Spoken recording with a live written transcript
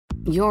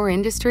Your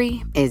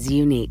industry is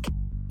unique.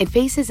 It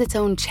faces its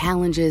own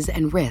challenges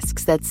and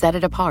risks that set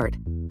it apart.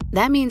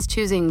 That means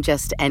choosing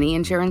just any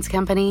insurance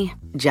company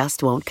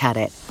just won't cut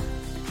it.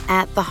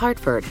 At The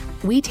Hartford,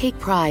 we take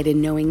pride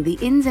in knowing the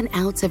ins and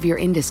outs of your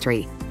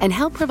industry and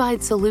help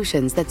provide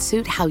solutions that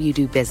suit how you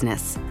do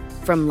business.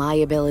 From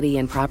liability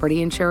and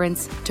property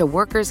insurance to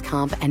workers'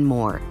 comp and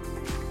more.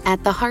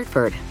 At The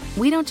Hartford,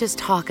 we don't just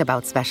talk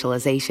about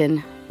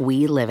specialization,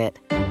 we live it.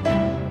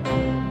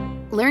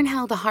 Learn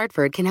how The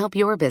Hartford can help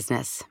your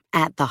business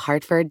at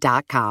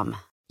thehartford.com.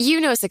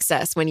 You know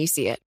success when you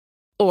see it.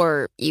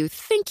 Or you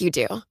think you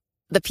do.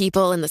 The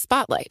people in the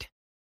spotlight.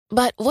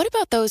 But what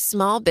about those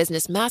small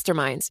business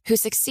masterminds who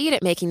succeed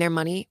at making their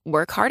money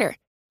work harder?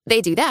 They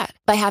do that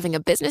by having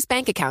a business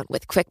bank account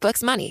with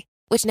QuickBooks Money,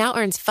 which now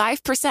earns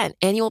 5%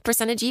 annual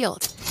percentage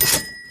yield.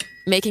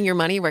 Making your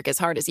money work as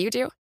hard as you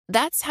do?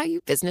 That's how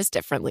you business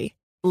differently.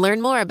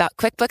 Learn more about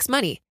QuickBooks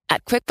Money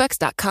at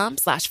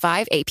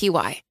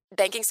quickbooks.com/5APY.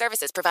 Banking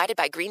services provided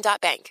by Green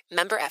Dot Bank.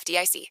 Member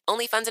FDIC.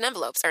 Only funds and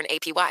envelopes earn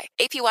APY.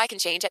 APY can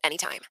change at any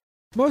time.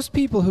 Most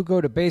people who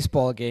go to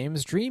baseball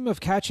games dream of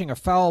catching a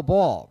foul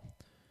ball.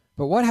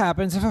 But what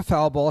happens if a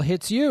foul ball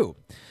hits you?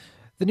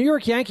 The New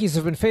York Yankees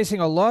have been facing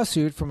a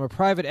lawsuit from a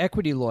private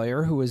equity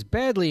lawyer who was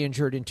badly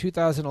injured in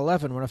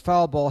 2011 when a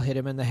foul ball hit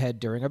him in the head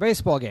during a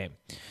baseball game.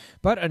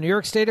 But a New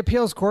York State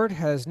appeals court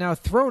has now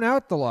thrown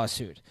out the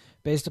lawsuit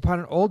based upon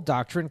an old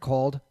doctrine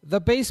called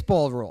the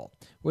baseball rule,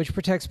 which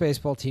protects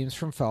baseball teams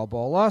from foul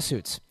ball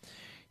lawsuits.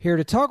 Here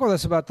to talk with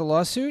us about the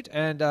lawsuit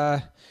and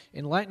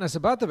enlighten us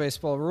about the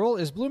baseball rule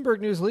is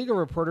Bloomberg News legal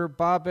reporter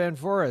Bob Van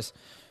Voris.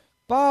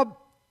 Bob,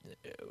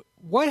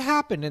 what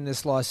happened in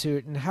this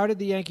lawsuit, and how did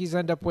the Yankees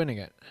end up winning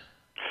it?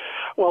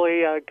 Well,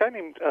 a guy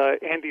named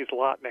Andy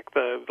Zlotnick,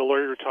 the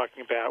lawyer you're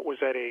talking about,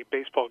 was at a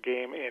baseball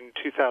game in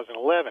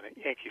 2011 at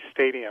Yankee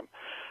Stadium.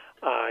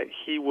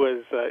 He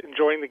was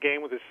enjoying the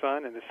game with his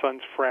son and his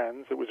son's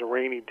friends. It was a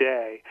rainy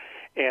day,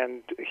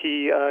 and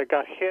he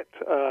got hit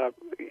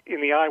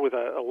in the eye with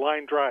a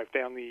line drive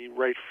down the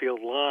right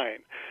field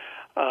line.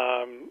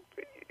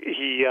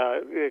 He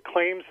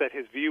claims that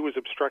his view was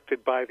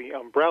obstructed by the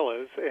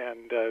umbrellas,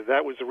 and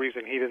that was the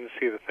reason he didn't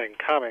see the thing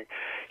coming.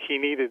 He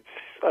needed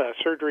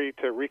surgery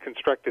to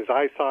reconstruct his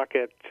eye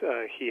socket.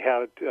 He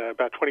had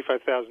about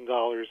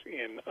 $25,000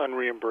 in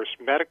unreimbursed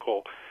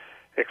medical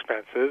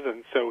expenses,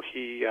 and so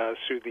he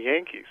sued the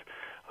Yankees.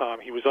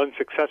 He was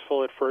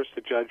unsuccessful at first.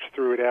 A judge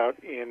threw it out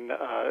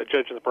a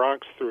judge in the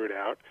Bronx threw it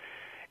out,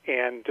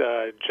 and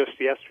just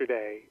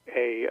yesterday,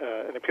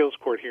 an appeals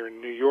court here in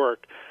New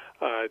York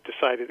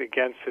decided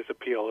against his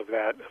appeal of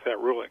that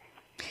ruling.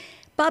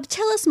 Bob,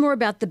 tell us more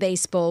about the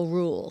baseball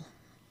rule.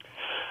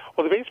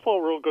 Well, the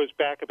baseball rule goes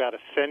back about a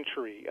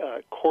century.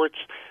 Courts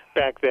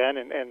back then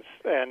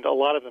and a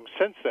lot of them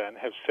since then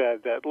have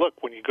said that, look,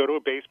 when you go to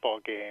a baseball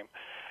game,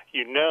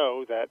 you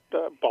know that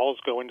balls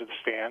go into the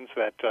stands,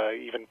 that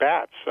even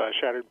bats,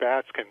 shattered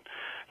bats can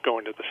go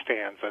into the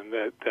stands, and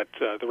that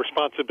the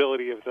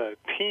responsibility of the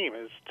team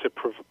is to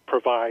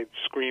provide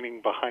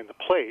screening behind the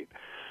plate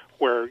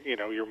where,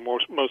 you're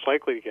most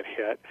likely to get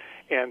hit,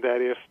 and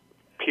that if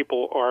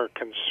people are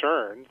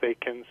concerned, they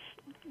can,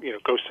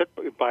 go sit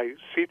by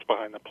seats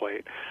behind the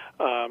plate.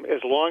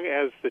 As long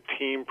as the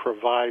team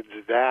provides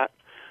that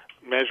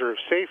measure of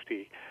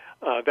safety,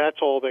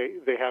 that's all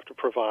they have to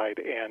provide,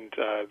 and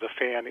the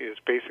fan is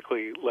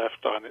basically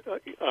left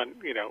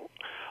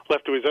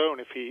left to his own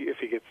if he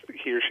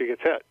or she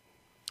gets hit.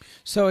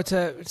 So it's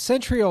a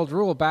century-old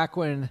rule back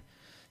when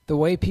the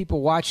way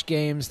people watched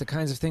games, the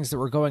kinds of things that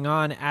were going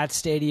on at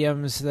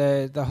stadiums,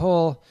 the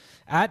whole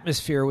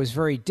atmosphere was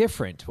very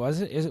different,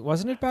 wasn't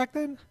it back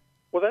then?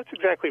 Well, that's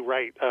exactly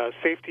right.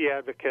 Safety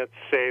advocates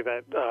say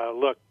that,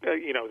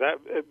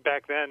 that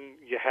back then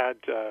you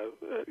had,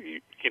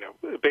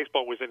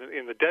 baseball was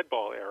in the dead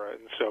ball era,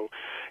 and so,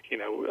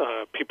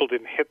 people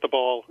didn't hit the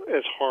ball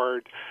as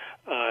hard,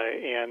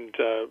 and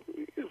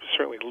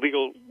certainly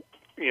legal.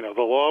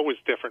 The law was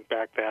different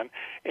back then,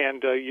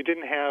 and you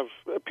didn't have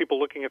people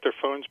looking at their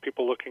phones,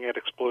 people looking at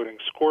exploding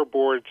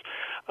scoreboards,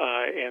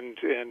 and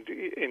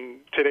in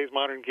today's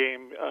modern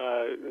game,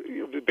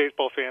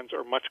 baseball fans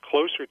are much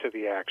closer to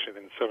the action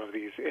in some of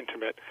these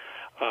intimate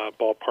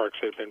ballparks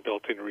that have been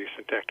built in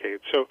recent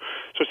decades. So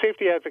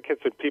safety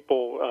advocates and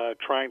people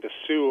trying to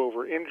sue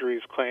over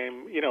injuries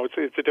claim,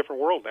 it's a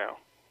different world now.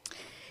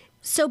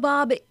 So,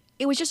 Bob,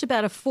 it was just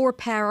about a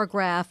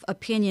 4-paragraph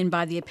opinion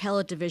by the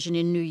appellate division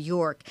in New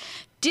York.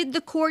 Did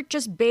the court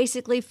just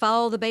basically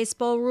follow the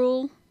baseball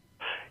rule?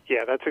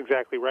 Yeah, that's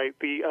exactly right.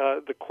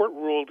 The court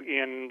ruled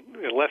in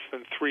less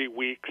than 3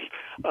 weeks.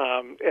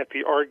 At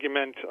the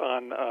argument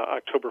on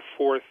October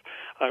 4th,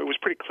 it was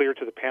pretty clear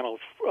to the panel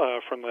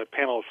from the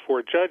panel of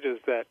 4 judges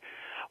that,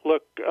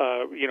 look,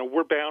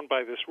 we're bound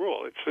by this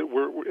rule.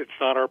 It's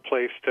not our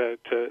place to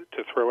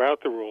throw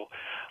out the rule.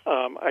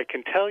 I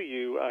can tell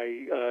you,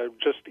 I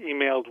just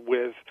emailed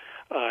with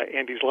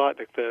Andy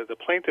Zlotnick, the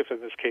plaintiff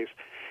in this case.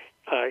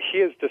 He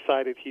has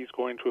decided he's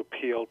going to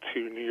appeal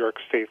to New York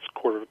State's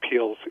Court of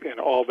Appeals in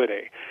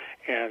Albany.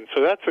 And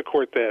so that's a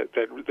court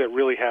that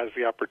really has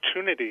the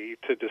opportunity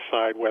to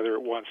decide whether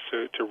it wants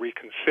to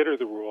reconsider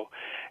the rule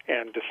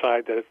and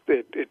decide that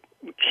it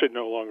should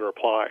no longer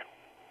apply.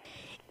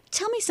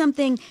 Tell me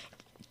something.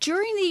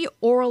 During the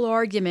oral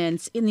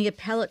arguments in the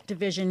appellate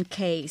division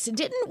case,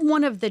 didn't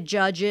one of the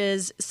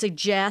judges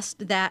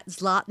suggest that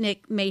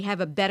Zlotnick may have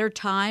a better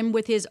time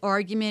with his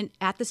argument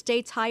at the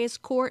state's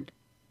highest court?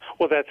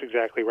 Well, that's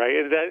exactly right,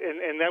 and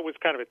that was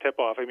kind of a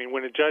tip-off. I mean,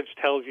 when a judge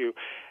tells you,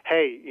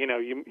 "Hey,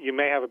 you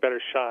may have a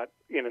better shot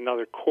in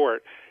another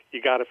court,"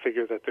 you got to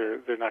figure that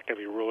they're not going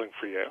to be ruling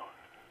for you.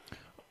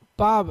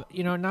 Bob,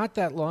 not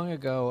that long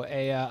ago,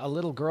 a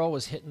little girl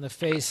was hit in the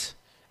face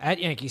at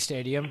Yankee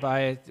Stadium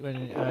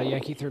when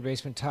Yankee third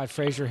baseman Todd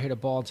Frazier hit a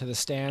ball into the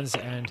stands,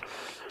 and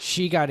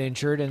she got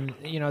injured. And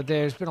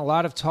there's been a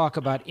lot of talk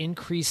about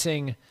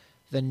increasing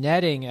the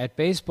netting at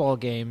baseball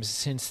games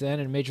since then,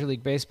 and Major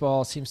League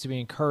Baseball seems to be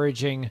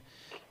encouraging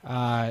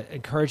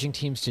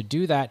teams to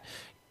do that.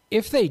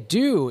 If they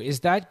do, is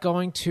that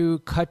going to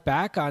cut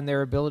back on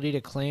their ability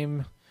to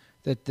claim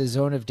that the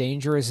zone of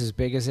danger is as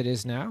big as it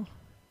is now?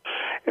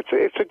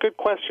 It's a good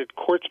question.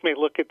 Courts may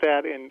look at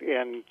that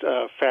and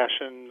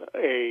fashion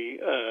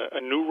a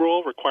new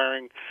rule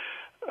requiring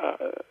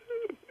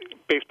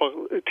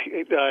baseball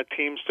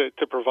teams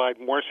to provide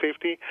more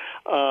safety.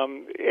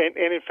 And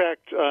in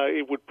fact,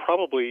 it would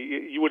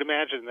you would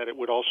imagine that it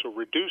would also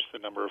reduce the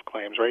number of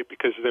claims, right?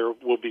 Because there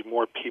will be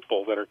more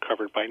people that are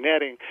covered by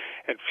netting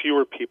and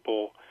fewer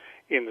people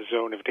in the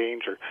zone of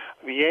danger.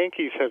 The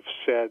Yankees have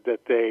said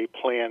that they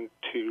plan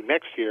to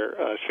next year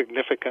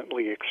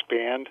significantly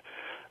expand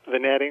the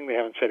netting. They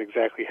haven't said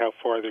exactly how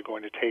far they're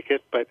going to take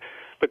it, but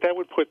that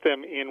would put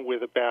them in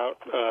with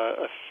about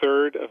a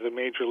third of the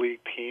major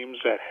league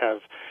teams that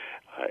have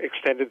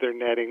extended their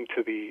netting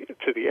to the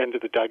end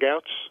of the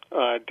dugouts,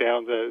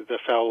 down the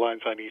foul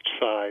lines on each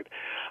side.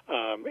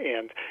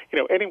 And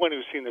anyone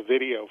who's seen the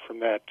video from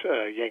that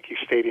Yankee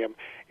Stadium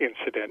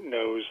incident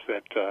knows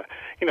that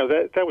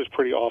that was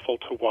pretty awful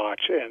to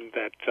watch, and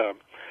that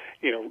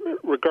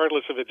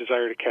regardless of a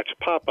desire to catch a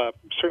pop-up,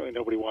 certainly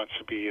nobody wants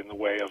to be in the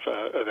way of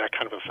that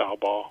kind of a foul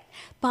ball.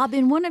 Bob,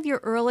 in one of your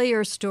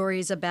earlier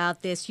stories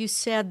about this, you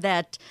said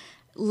that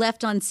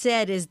left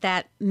unsaid is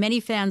that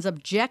many fans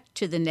object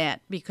to the net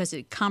because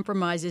it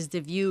compromises the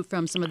view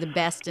from some of the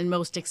best and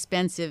most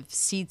expensive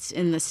seats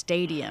in the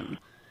stadium.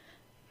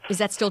 Is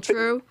that still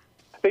true?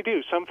 They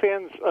do. Some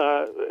fans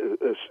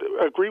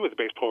agree with the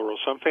baseball rules.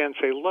 Some fans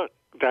say, look,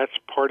 that's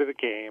part of the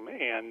game,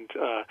 and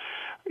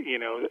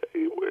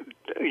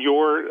your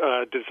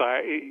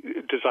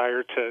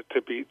desire to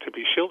be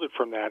shielded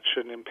from that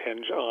shouldn't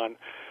impinge on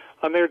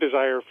their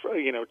desire,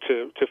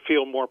 to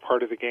feel more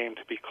part of the game,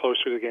 to be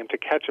closer to the game, to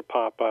catch a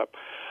pop-up,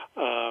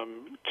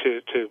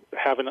 to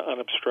have an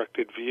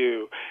unobstructed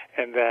view,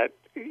 and that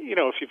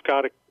if you've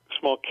got a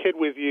small kid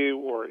with you,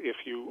 or if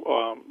you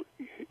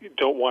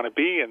don't want to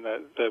be in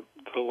the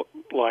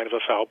line of a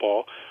foul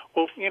ball,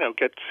 well,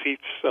 get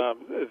seats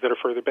that are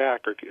further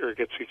back, or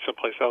get seats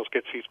someplace else,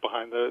 get seats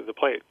behind the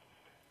plate.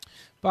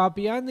 Bob,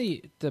 beyond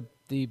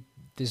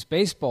this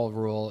baseball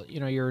rule,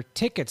 your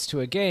tickets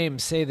to a game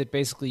say that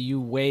basically you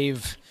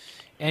waive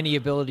any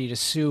ability to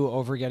sue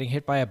over getting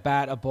hit by a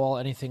bat, a ball,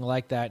 anything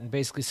like that, and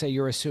basically say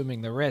you're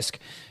assuming the risk.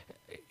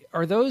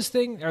 Are those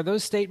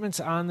statements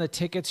on the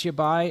tickets you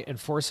buy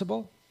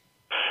enforceable?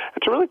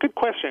 It's a really good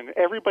question.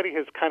 Everybody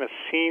has kind of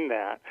seen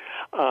that.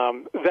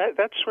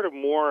 That's sort of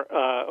more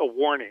a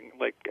warning.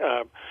 Like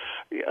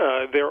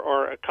there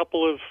are a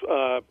couple of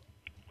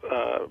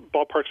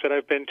ballparks that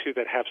I've been to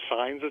that have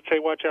signs that say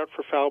 "Watch out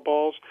for foul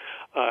balls."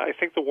 I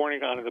think the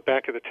warning on the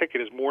back of the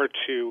ticket is more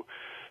to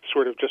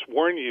sort of just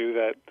warn you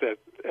that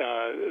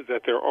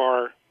there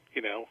are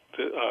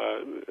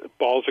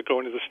balls that go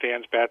into the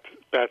stands, bats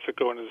that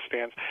go into the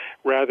stands,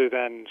 rather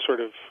than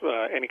sort of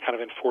any kind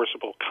of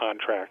enforceable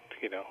contract,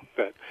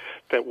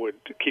 that would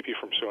keep you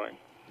from suing.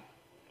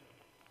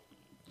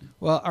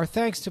 Well, our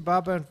thanks to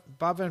Bob Van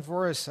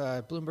Voris,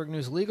 Bloomberg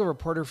News legal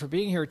reporter, for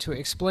being here to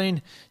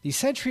explain the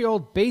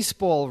century-old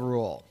baseball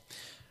rule.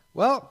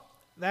 Well,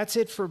 that's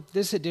it for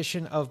this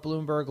edition of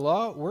Bloomberg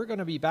Law. We're going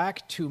to be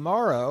back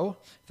tomorrow,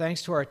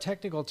 thanks to our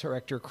technical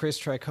director, Chris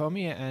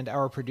Tricomi, and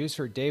our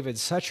producer, David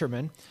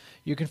Sucherman.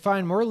 You can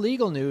find more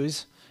legal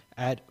news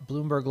at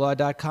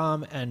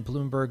BloombergLaw.com and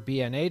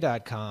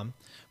BloombergBNA.com,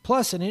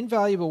 plus an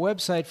invaluable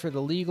website for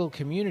the legal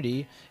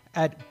community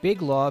at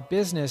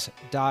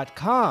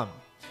BigLawBusiness.com.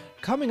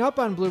 Coming up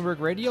on Bloomberg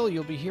Radio,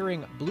 you'll be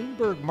hearing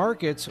Bloomberg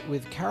Markets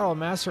with Carol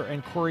Masser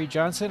and Corey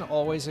Johnson.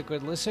 Always a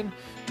good listen.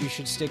 You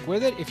should stick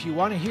with it. If you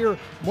want to hear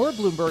more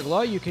Bloomberg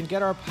Law, you can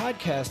get our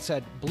podcasts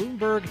at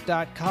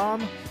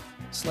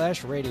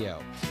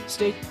Bloomberg.com/radio.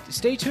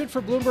 Stay tuned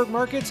for Bloomberg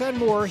Markets and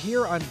more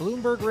here on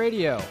Bloomberg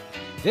Radio.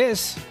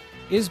 This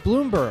is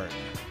Bloomberg.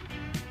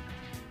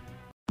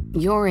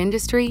 Your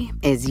industry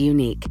is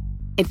unique.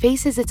 It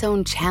faces its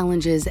own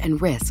challenges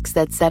and risks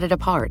that set it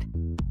apart.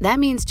 That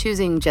means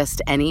choosing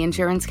just any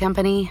insurance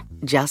company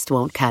just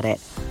won't cut it.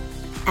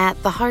 At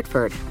The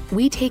Hartford,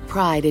 we take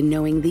pride in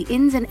knowing the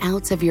ins and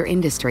outs of your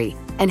industry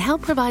and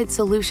help provide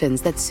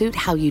solutions that suit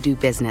how you do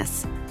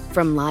business,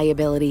 from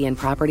liability and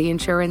property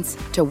insurance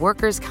to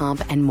workers'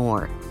 comp and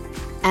more.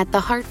 At The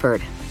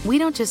Hartford, we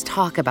don't just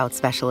talk about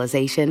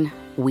specialization,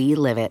 we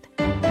live it.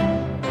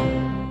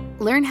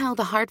 Learn how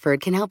The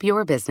Hartford can help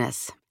your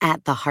business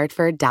at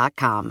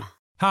thehartford.com.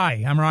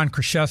 Hi, I'm Ron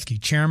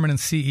Kraszewski, Chairman and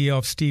CEO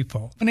of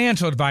Stifel.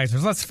 Financial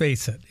advisors, let's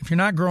face it, if you're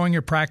not growing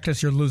your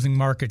practice, you're losing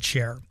market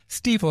share.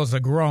 Stifel is a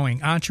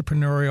growing,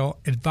 entrepreneurial,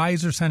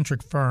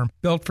 advisor-centric firm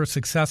built for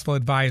successful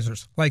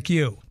advisors like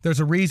you. There's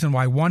a reason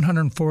why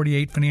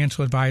 148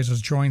 financial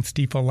advisors joined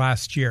Stifel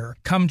last year.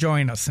 Come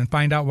join us and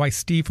find out why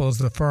Stifel is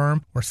the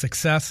firm where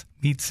success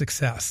meets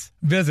success.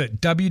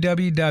 Visit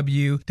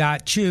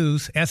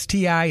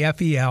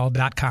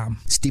www.choosestifel.com.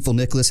 Stifel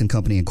Nicholas and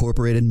Company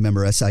Incorporated,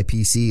 member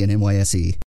SIPC and NYSE.